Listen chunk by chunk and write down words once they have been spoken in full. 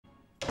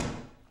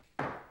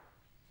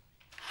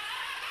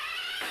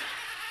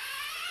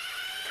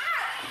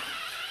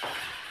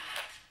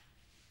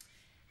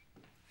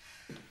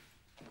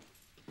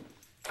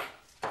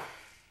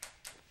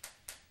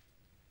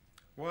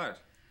What?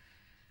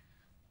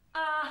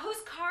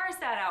 Whose car is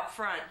that out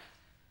front?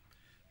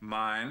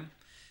 Mine.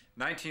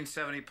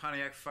 1970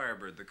 Pontiac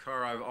Firebird, the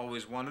car I've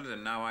always wanted,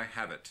 and now I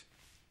have it.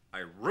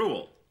 I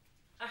rule.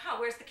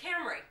 Where's the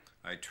Camry?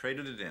 I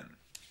traded it in.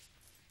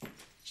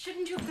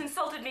 Shouldn't you have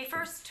consulted me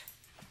first?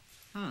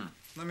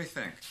 Let me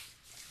think.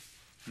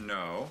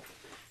 No,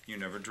 you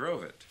never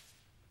drove it.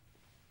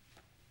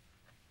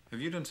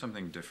 Have you done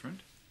something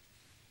different?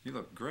 You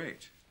look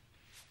great.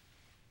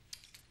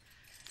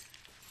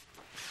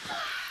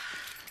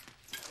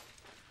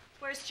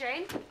 Where's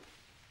Jane?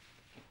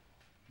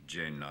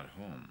 Jane not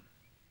home.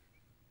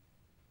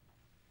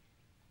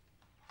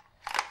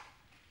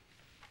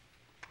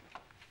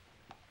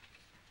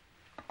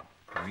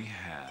 We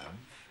have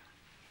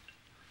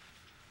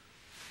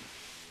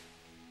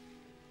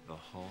the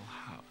whole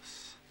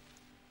house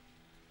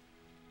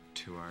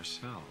to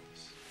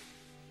ourselves.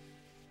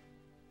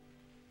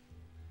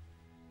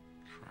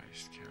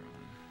 Christ, Carolyn.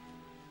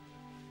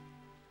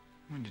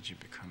 When did you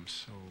become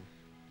so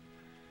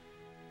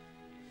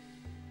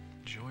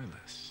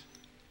joyless?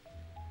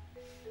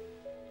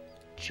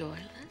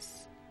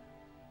 Joyless?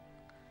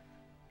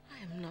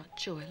 I am not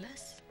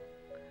joyless.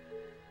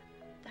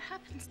 There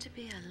happens to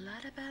be a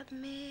lot about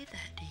me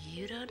that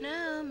you don't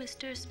know,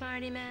 Mr.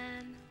 Smarty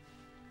Man.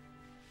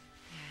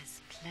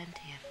 There's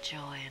plenty of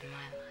joy in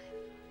my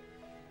life.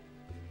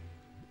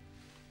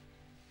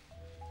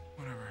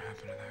 Whatever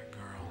happened to that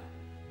girl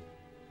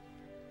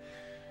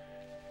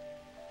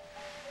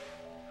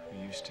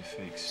who used to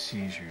fake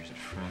seizures at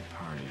frat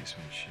parties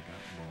when she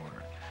got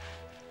bored?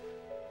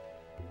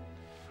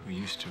 Who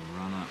used to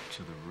run up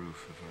to the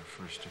roof of our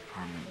first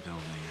apartment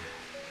building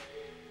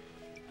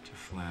to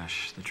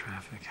flash the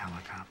traffic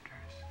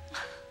helicopters?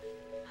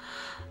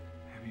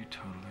 Have you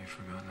totally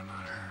forgotten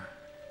about her?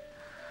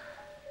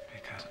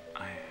 Because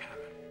I haven't.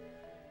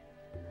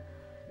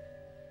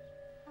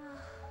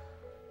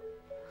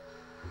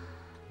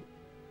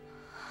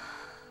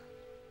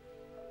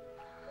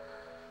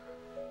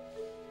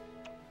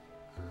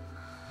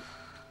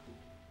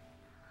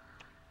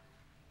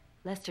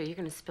 Lester, you're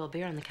gonna spill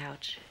beer on the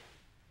couch.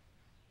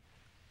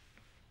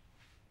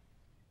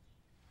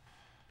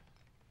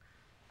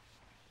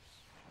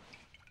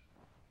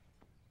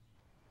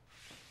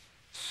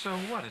 So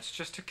what? It's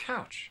just a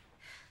couch.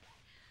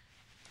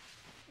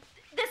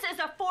 This is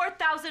a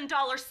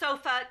 $4,000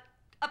 sofa,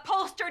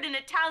 upholstered in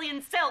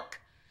Italian silk.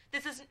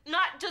 This is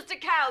not just a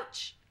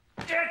couch.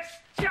 It's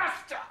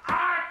just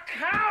a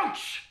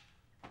couch!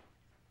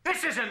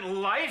 This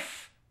isn't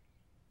life.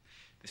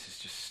 This is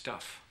just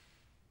stuff.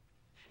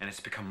 And it's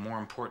become more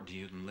important to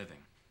you than living.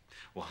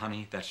 Well,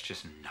 honey, that's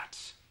just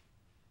nuts.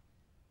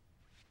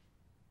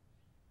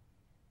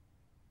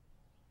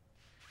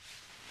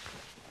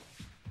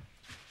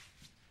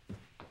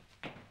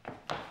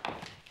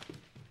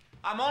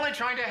 I'm only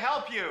trying to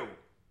help you.